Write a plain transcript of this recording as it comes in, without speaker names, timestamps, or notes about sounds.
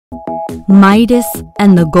Midas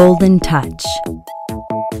and the Golden Touch.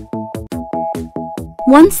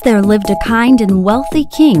 Once there lived a kind and wealthy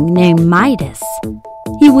king named Midas.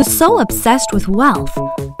 He was so obsessed with wealth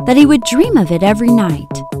that he would dream of it every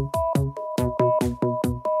night.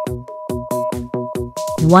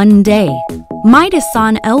 One day, Midas saw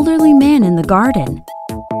an elderly man in the garden.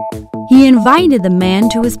 He invited the man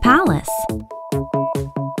to his palace.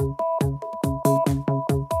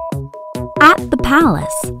 At the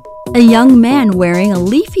palace, a young man wearing a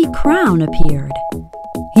leafy crown appeared.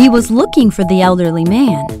 He was looking for the elderly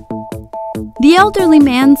man. The elderly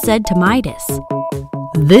man said to Midas,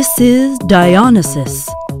 "This is Dionysus.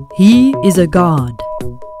 He is a god."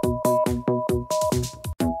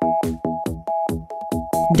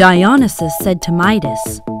 Dionysus said to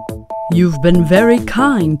Midas, "You've been very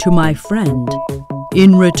kind to my friend.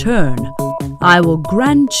 In return, I will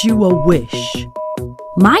grant you a wish."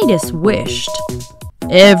 Midas wished,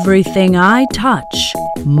 "Everything I touch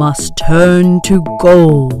must turn to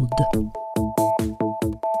gold."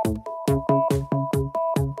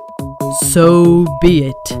 "So be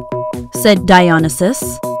it," said Dionysus,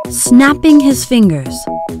 snapping his fingers.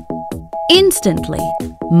 Instantly,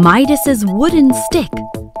 Midas's wooden stick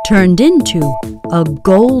turned into a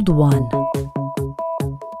gold one.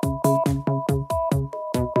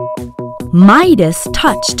 Midas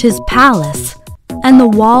touched his palace, and the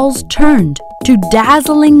walls turned to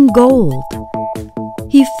dazzling gold.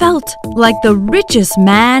 He felt like the richest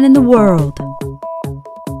man in the world.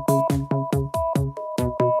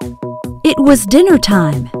 It was dinner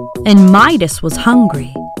time, and Midas was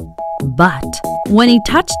hungry. But when he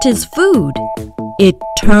touched his food, it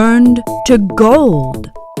turned to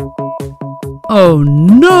gold. Oh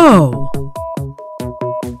no!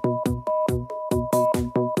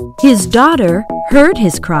 His daughter heard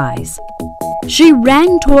his cries. She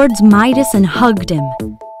ran towards Midas and hugged him.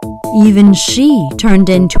 Even she turned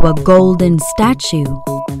into a golden statue.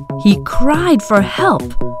 He cried for help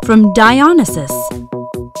from Dionysus.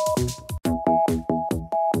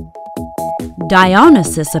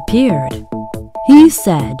 Dionysus appeared. He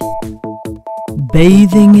said,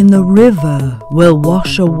 "Bathing in the river will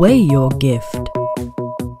wash away your gift."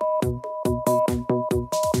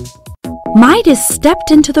 Midas stepped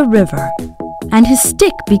into the river, and his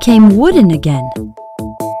stick became wooden again.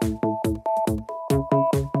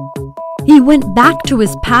 He went back to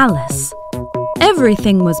his palace.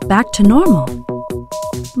 Everything was back to normal.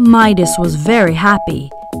 Midas was very happy.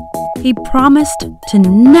 He promised to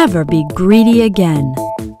never be greedy again.